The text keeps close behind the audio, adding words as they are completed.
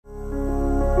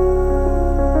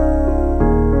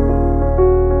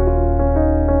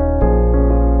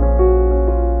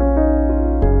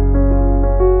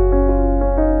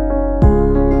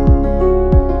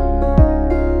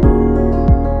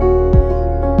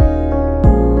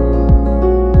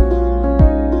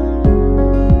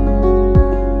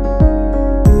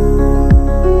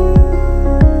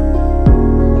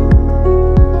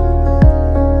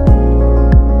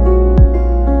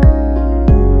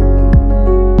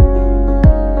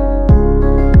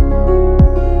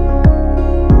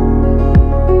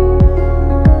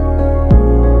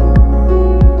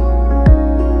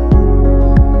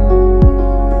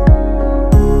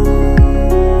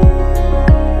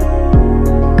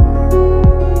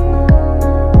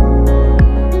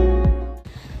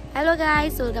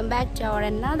guys, welcome back to our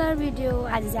another video.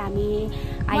 आज चाहिँ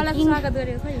हामी स्वागत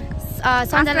गरेको खै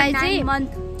सञ्जनालाई चाहिँ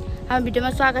हामी भिडियोमा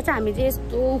स्वागत छ। हामी चाहिँ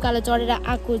यस्तो उकालो चढेर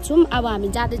आएको छौं। अब हामी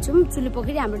जाँदै छौं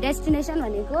चुलीपोखरी। हाम्रो डेस्टिनेसन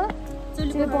भनेको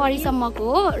चुलीपोखरीसम्मको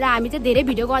हो र हामी चाहिँ धेरै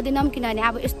भिडियो गर्दैनौं किनभने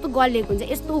अब यस्तो गलिएको हुन्छ,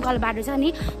 यस्तो उकालो बाटो छ नि।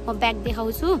 म ब्याक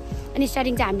देखाउँछु अनि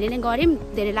स्टार्टिङ चाहिँ हामीले नै गर्यौं,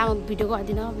 धेरै लामो भिडियो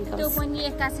गर्दिनौं बिकज त्यो पनि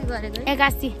 81 गरेको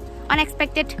 81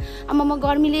 अनएक्सपेक्टेड। अब म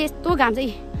गर्मीले यस्तो घाम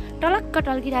चाहिँ टलक्क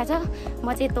टल्किरहेछ।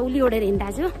 म चाहिँ तौली ओढेर हिँड्दा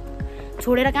छु,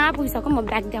 छोडेर कहाँ पुगिसक्यो म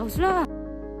ब्याक देखाउँछु ल।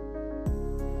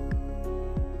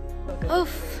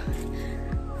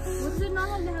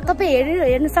 तपाईँ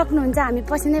हेर्नु सक्नुहुन्छ हामी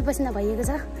पसिनै पसिना भइएको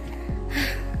छ।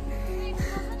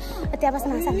 त्यहाँ बस्न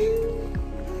आउँछ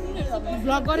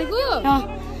भ्लग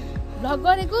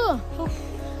गरेको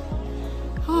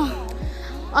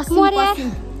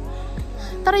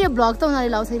तर यो भ्लग त उनीहरूले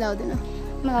लाउँछ लाउँदैन,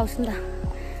 म लाउँछु नि त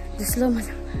जसलो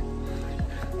मजा।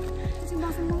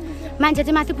 मान्छे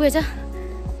चाहिँ माथि पुगेछ।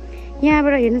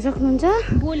 यहाँबाट हेर्न सक्नुहुन्छ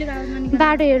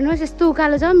बाटो हेर्नुहोस् यस्तो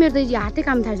उकालो छ। मेरो त हातै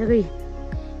काम थाल्छ कि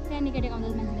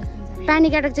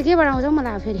प्यानिक एट्याक चाहिँ केबाट आउँछ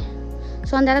मलाई फेरि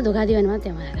सन्ध्यालाई धोका दियो भने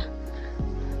मात्रै त्यहाँ मलाई त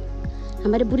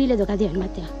हाम्रो बुढीले धोका दियो भने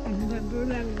मात्रै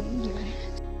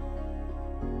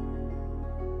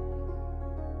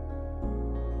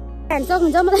हेर्न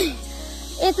सक्नुहुन्छ। मलाई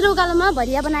यत्रो उकालोमा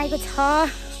भरिया बनाएको छ।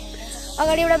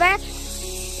 अगाडि एउटा ब्याग,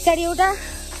 पछाडि एउटा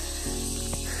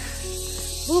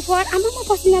बुफर। आमामा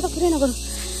पसिना त पुरै नगरौँ,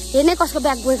 हेर्नै कसको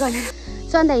ब्याग बोकेको भनेर।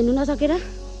 सन्ध्या हिँड्नु नसकेर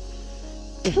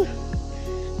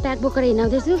ब्याग बोकेर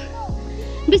हिँडाउँदैछु।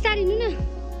 बिस्तारै हिँड्नु न।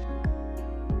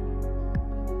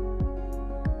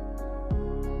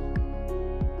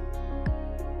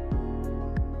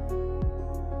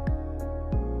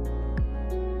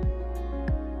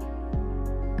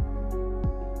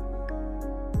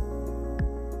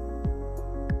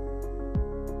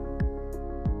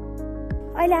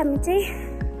 अहिले हामी चाहिँ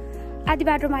आधी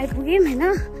बाटोमा आइपुग्यौँ होइन।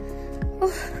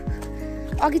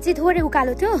 अघि चाहिँ थोरै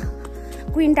उकालो थियो,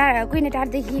 कुइने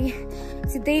टारदेखि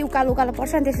सिधै उकालो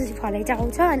पर्छ अनि त्यसपछि फलेचा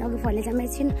आउँछ। अनि अघि फलेचामा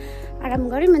एकछिन आराम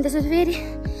गऱ्यौँ अनि त्यसपछि फेरि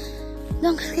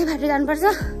जङ्गलकै बाटो जानुपर्छ।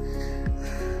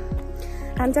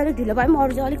 हामी चाहिँ अलिक ढिलो भयो,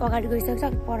 अरू चाहिँ अलिक अगाडि गइसकेको छ,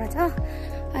 अलिक पर छ।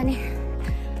 अनि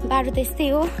बाटो त यस्तै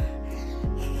हो,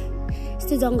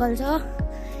 यस्तो जङ्गल छ,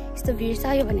 यस्तो भिड छ।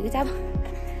 यो भनेको चाहिँ अब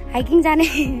हाइकिङ जाने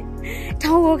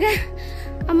ठाउँ हो क्या।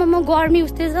 अब म गर्मी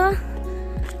उस्तै छ,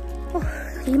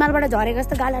 हिमालबाट झरेको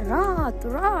जस्तो गाला रातो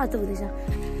रातो हुँदैछ।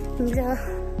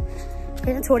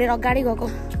 छोडेर अगाडि गएको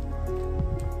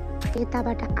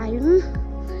यताबाट आयौँ।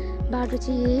 बाटो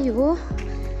चाहिँ यही हो।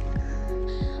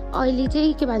 अहिले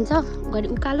चाहिँ के भन्छ घरि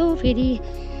उकालो, फेरि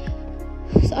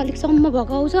अलिक सम्म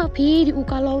भएको आउँछ, फेरि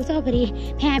उकालो आउँछ, फेरि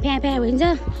फ्या फ्या फ्या भइन्छ,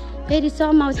 फेरि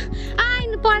सम्म आउँछ।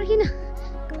 आइन पर्खिन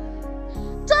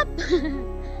चप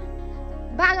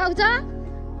बाघ आउँछ।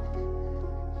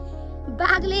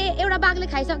 एउटा बाघले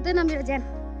खाइसक्दैन मेरो ज्यान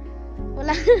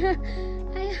होला।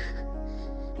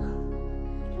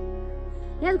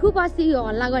 यहाँ खुब अस्ति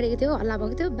हल्ला गरेको थियो, हल्ला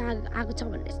भएको थियो बाघ आएको छ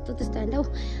भनेर। यस्तो त्यस्तो होइन हौ।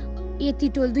 यति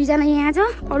टोल दुईजना यहाँ छ,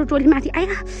 अरू टोली माथि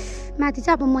आयो। माथि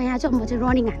चाहिँ अब म यहाँ छु, म चाहिँ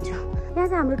रनिङ हान्छु। यहाँ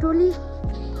चाहिँ हाम्रो टोली।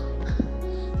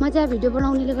 म चाहिँ भिडियो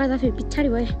बनाउनेले गर्दा फेरि पछाडि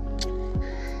भएँ।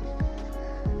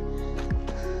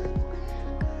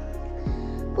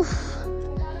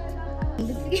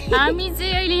 हामी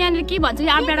चाहिँ अहिले यहाँनिर के भन्छ,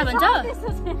 आँपडाँडा भन्छ।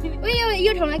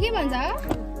 यो ठाउँमा के भन्छ?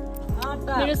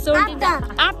 मेरो सोल्टी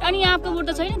आँप। अनि आँपको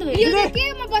बोटो छैन त? यो चाहिँ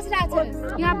केमा बसिरहेको छ?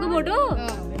 यो आँपको बोटो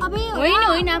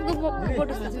होइन, आँपको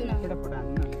बोटो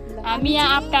छैन। हामी यहाँ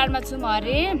आँपटारमा छौँ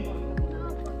अरे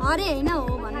होइन हो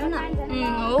भन्नु न।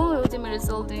 हो यो चाहिँ मेरो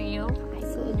सोल्टी हो।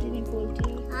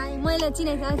 मैले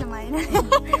चिनेको छ होइन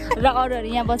र अरूहरू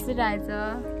यहाँ बसिरहेछ।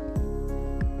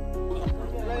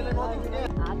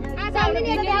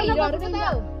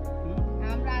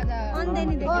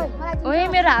 ओए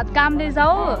मेरो हात काम्दैछ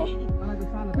हौ,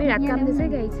 मेरो हात काम्दैछ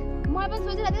गाइस। म पनि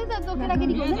सोचिरहेको थिएँ त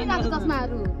केटाकेटी खोल्नु नि लाग्छ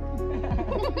चस्माहरू।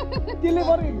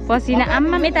 पसिना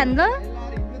आम्मा मेतान ल।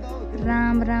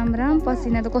 राम राम राम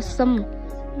पसिना त कसम।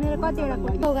 मेरो कतिवटा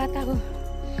फोटो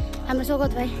हाम्रो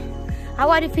सोगत भाइ, how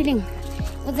are you feeling?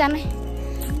 जामै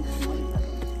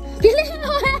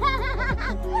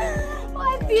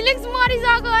feelings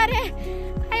मरिसक्यो अरे।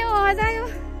 आयो हजायो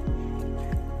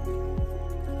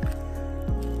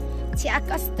चिया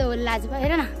कस्तो लाज भयो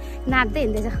हेर न, नाच्दै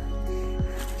हिँड्दैछ।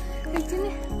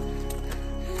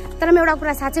 तर म एउटा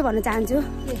कुरा साँच्चै भन्न चाहन्छु,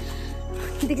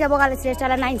 दीक्षा बोकाले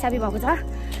श्रेष्ठलाई नाइन्साफी भएको छ।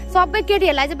 सबै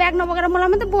केटीहरूलाई चाहिँ ब्याग नबोकेर मलाई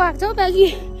मात्रै बोकाएको छ ब्यागी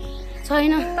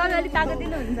छैन।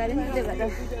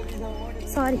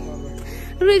 सरी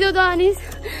रुइदो त अनिस।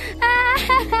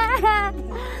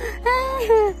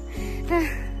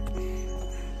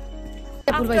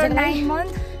 फुल भइसक्यो 9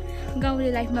 month गाउँले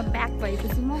लाइफमा ब्याक भएको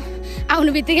छु म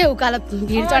आउनु बित्तिकै उकालो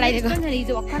भिड चढाइदिएको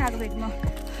हिजो भर्खर आएको भेटमा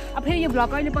अब फेरि यो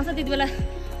भ्लग अहिले पस्छ त्यति बेला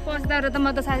पस्दा र त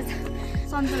म त सायद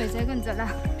सन्चो भइसकेको हुन्छ होला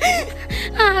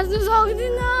हाँस्नु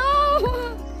सक्दिनँ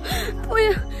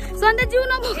उयो सन्ध्या जिउ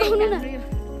नबोकाउनु न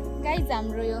गाइज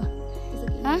हाम्रो यो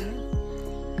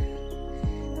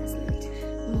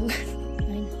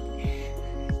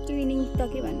ट्विनिङ त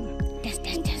के भन्नु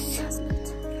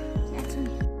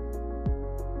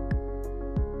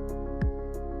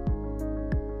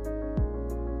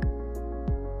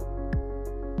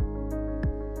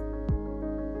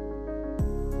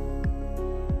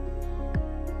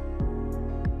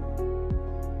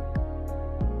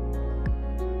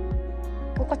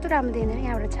कस्तो राम्रो देख्दैन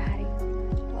यहाँबाट छारे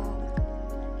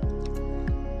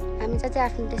हामी चाहिँ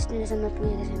आफ्नो डेस्टिनेसनमा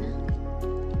पुगेको छैन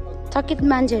चकित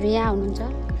मान्छेहरू यहाँ हुनुहुन्छ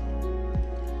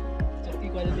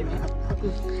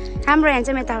हाम्रो यहाँ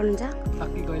चाहिँ यता हुनुहुन्छ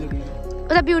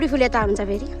उता ब्युटिफुल यता हुनुहुन्छ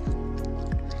फेरि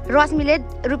रश्मिले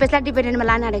रुपेशलाई डिपेन्डेन्टमा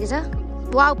लान आँटेको छ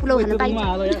वाउ पुलाउ खानु पाइन्छ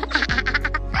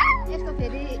यसको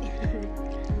फेरि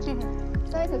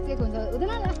सही सोचेको हुन्छ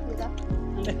हुँदैन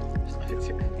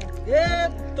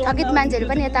चकित मान्छेहरू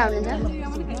पनि यता हुनुहुन्छ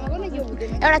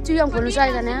एउटा चुयम खोल्नु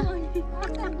सकेन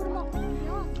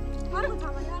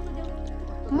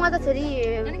म त फेरि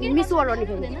मिस वर्ल्ड हो नि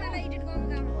फेरि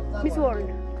मिस वर्ल्ड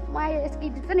म यसको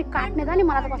एडिट पनि काट्ने त नि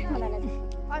मलाई त कस्तो मजा लाग्छ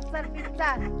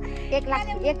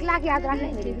 1 लाख याद राख्ने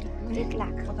फेरि 1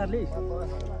 लाख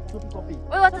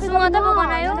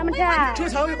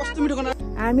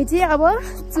हामी चाहिँ अब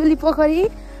चुली पोखरी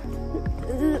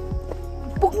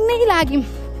पुग्नै लाग्यौँ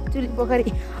चुली पोखरी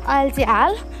अहिले चाहिँ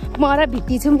हाल म र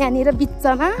भिटी छौँ यहाँनिर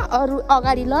बिचमा अरू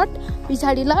अगाडि लट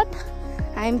पछाडि लट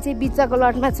हामी चाहिँ बिचको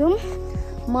लटमा छौँ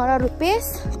म र रुपेश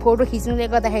फोटो खिच्नुले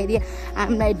गर्दाखेरि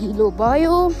हामीलाई ढिलो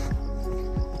भयो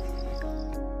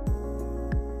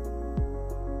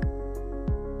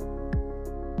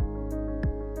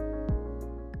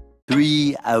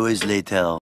 3 hours later.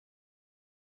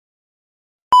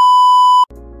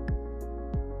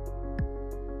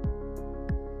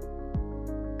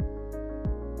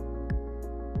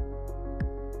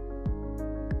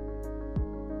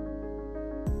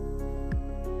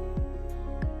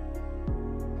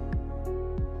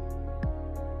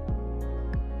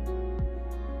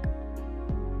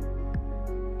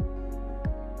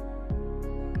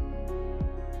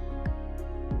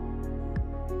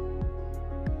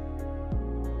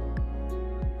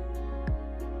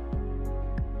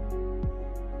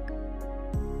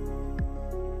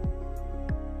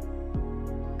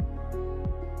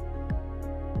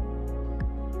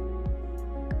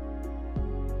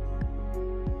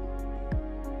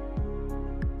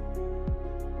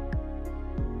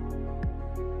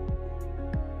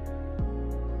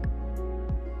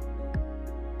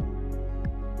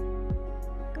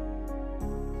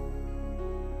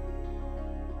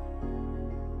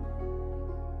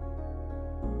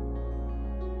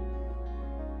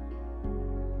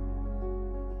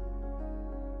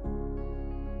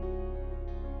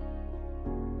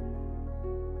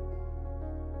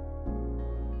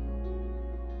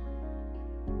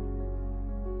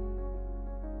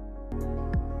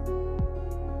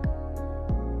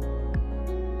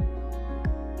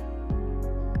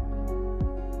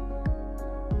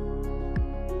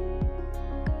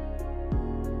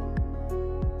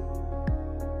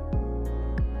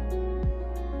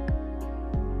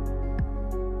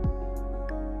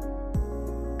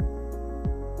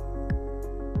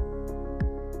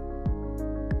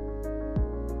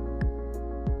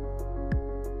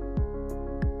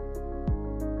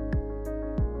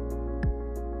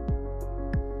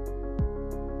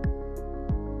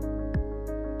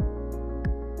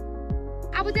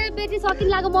 अब चाहिँ ब्याट्री सकिन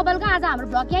लाग्यो मोबाइलको आज हाम्रो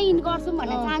भ्लग यहीँ इन गर्छौँ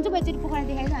भन्ने चाहन्छु एकचोटि पोखरा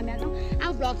देखाइदिउँ हामी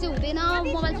अब भ्लग चाहिँ हुँदैन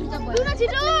मोबाइल स्विच अफ भयो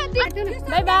छिटो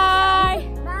by by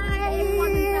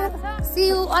C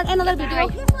you an another video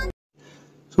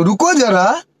रुको जरा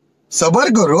सबर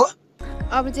करो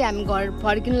अब चाहिँ हामी घर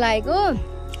फर्किन लागेको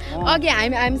अघि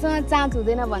हामीसँग चार्ज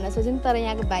हुँदैन भनेर सोच्यौँ तर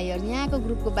यहाँको भाइहरू यहाँको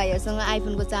ग्रुपको भाइहरूसँग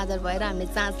आइफोनको चार्जर भएर हामीले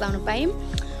चार्ज लाउन पायौँ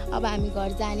अब हामी घर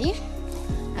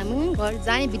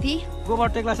जाने बित्ति गोबर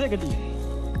टेक्ला छ केटी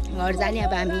घर जाने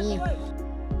अब हामी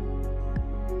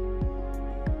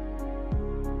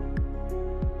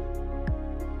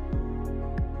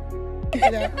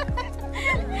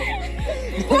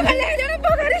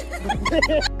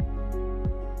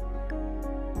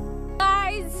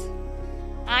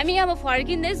हामी अब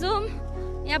फर्किँदैछौँ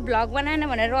यहाँ भ्लग बनाएन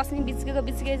भनेर रश्मि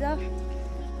बिच्के छ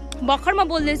भर्खर म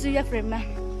बोल्दैछु यहाँ फ्रेममा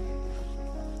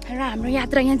र हाम्रो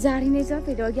यात्रा यहाँ जारी नै छ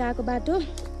फेरि अघि आएको बाटो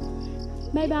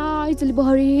बाई बाई चुली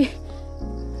बहरी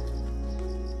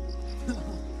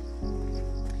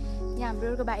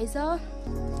हाम्रो अर्को भाइ छ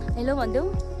हेलो भन्देऊ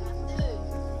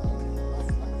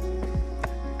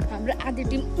हाम्रो आधी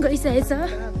टिम गइसकेको छ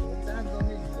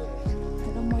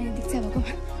र म यहाँ दीक्षा भएको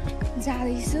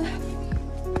जाँदैछु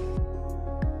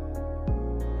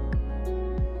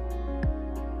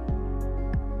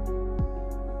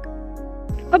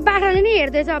बाख्राले नि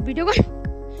हेर्दैछ भिडियो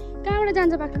कहाँबाट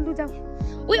जान्छ बाख्रा लु जाऊ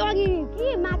उही अघि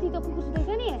के माथि त कुकुर सुत्दैछ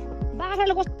नि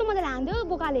बाख्राले कस्तो मजाले हान्थ्यो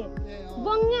बोकाले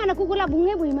बङ्गे हान कुकुरलाई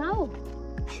बुङ्गे भुइँमा हौ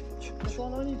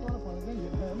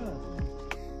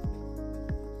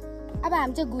अब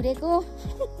हामी चाहिँ घुरेको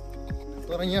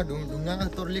तर यहाँ ढुङ्गामा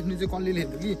तर लेख्नु चाहिँ कसले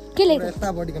लेख्यो कि के लेख्यो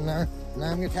यतापट्टिको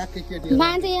नाम ठ्याक्कै के दियो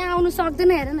मान्छे यहाँ आउनु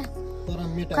सक्दैन हेर न तर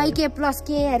मेटा खै के प्लस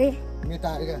के अरे मेटा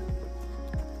अरे क्या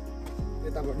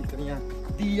यतापट्टि त यहाँ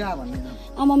दिया भन्ने नाम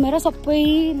आमा मेरो सबै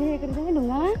लेखेको रहेछ नि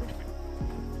ढुङ्गामा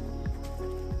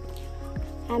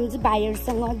हामी चाहिँ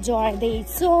भाइहरूसँग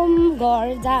झर्दैछौँ घर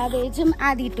जाँदैछौँ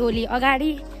आधी टोली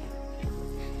अगाडि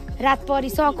रात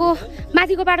परिसक्यो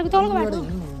माथिको बाटोको तलको बाटो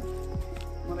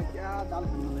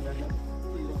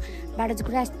बाटो चाहिँ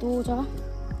पुरा यस्तो छ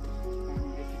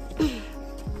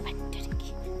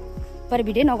पर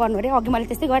भिडियो नगर्नु अरे अघि मैले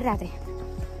त्यस्तै गरिरहेको थिएँ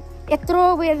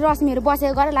यत्रो उयो रश्मीहरू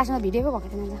बसेको गरेर लास्टमा भिडियो पो भएको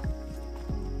थिएन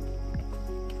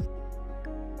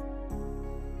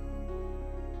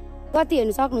कति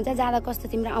हेर्नु सक्नुहुन्छ जाँदा कस्तो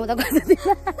तिम्रो आउँदा कस्तो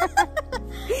तिम्रो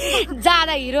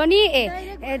जाँदा हिरो नि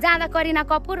ए जाँदा करिना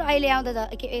कपुर अहिले आउँदा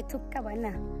के ए थुक्का भएन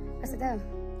कस्तो त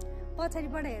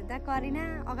पछाडिबाट हेर्दा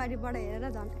करिना अगाडिबाट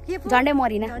हेरेर झन्डै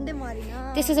मरिना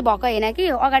त्यस्तो चाहिँ भएको होइन कि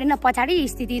अगाडि न पछाडि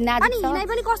स्थिति नाजुक छ अनि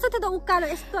पनि कस्तो थियो त उकालो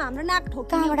यस्तो हाम्रो नाक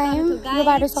कहाँबाट आयौँ यो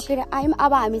बाटो सकेर आयौँ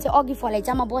अब हामी चाहिँ अघि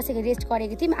फलैचामा बसेको रेस्ट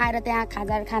गरेको थियौँ आएर त्यहाँ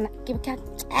खाजाहरू खाना के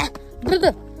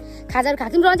खाजाहरू खाएको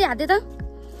थियौँ रन्जी हात्दै त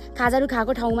खाजाहरू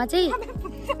खाएको ठाउँमा चाहिँ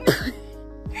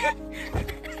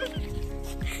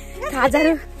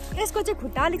खाजाहरू यसको चाहिँ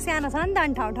खुट्टा अलिक सानो छ नि त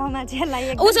अनि ठाउँ ठाउँमा चाहिँ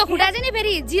यसलाई उसको खुट्टा चाहिँ नि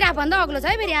फेरि जिराफ भन्दा अग्लो छ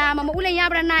है फेरि आमामा उसले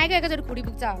यहाँबाट नआएको एकैचोटि खुडी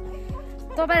पुग्छ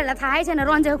तपाईँहरूलाई थाहै छैन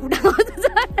रन्जेको खुट्टा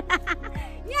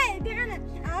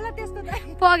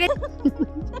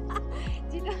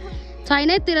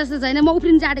छैन तेरो जस्तो छैन म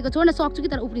उफ्रिनु चाटेको छोड न सक्छु कि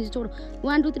तर उफ्रिन्छु छोड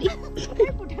 1 2 3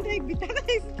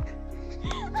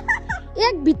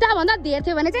 एक भित्ता भन्दा धेर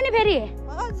थियो भने चाहिँ नि फेरि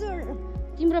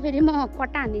तिम्रो फेरि म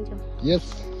कट्टा हानिदिन्छु यस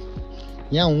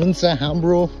यहाँ हुन्छ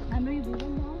हाम्रो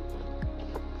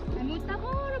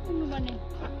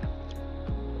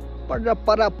पर्रा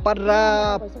पर्रा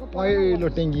पर्रा पहिलो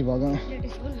टेङ्की भएको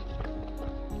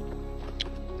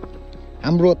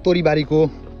हाम्रो तोरीबारीको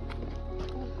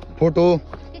फोटो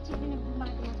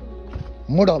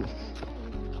मोडल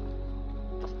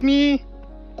मी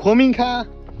खोमिङखा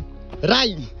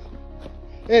राई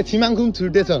ए छिमाङखुङ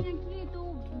छुटेछ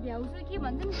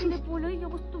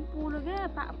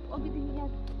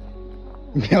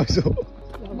भ्याउसो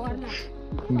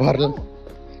भर्ला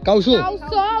काउसो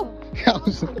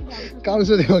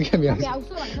काउसो देखो क्या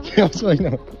भ्याउसो होइन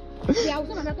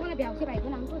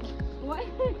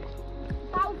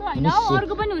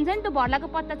अर्को पनि हुन्छ नि त भर्लाको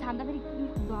पत्ता छाम्दा फेरि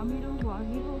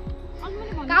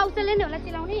काउसले नि होला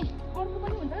चिलाउने अर्को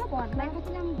पनि हुन्छ भर्लाको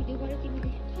चिलाउने भिडियो गरेर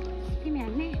तिमी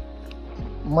हाल्ने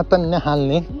म त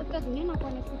नहाल्ने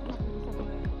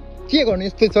के गर्नु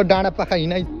यस्तै छ डाँडा पाखा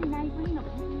हिँडाइ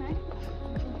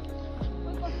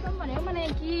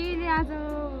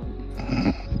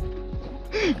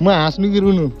म हाँस्नु कि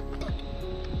रुनु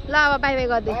ल अब बाई बाई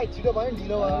गर्दै छिटो भयो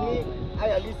ढिलो भयो नि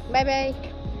आइहालिस् by by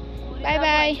by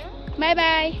by by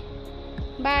by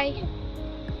by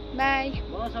by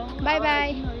by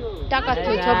by टक्क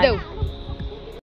छोप्देऊ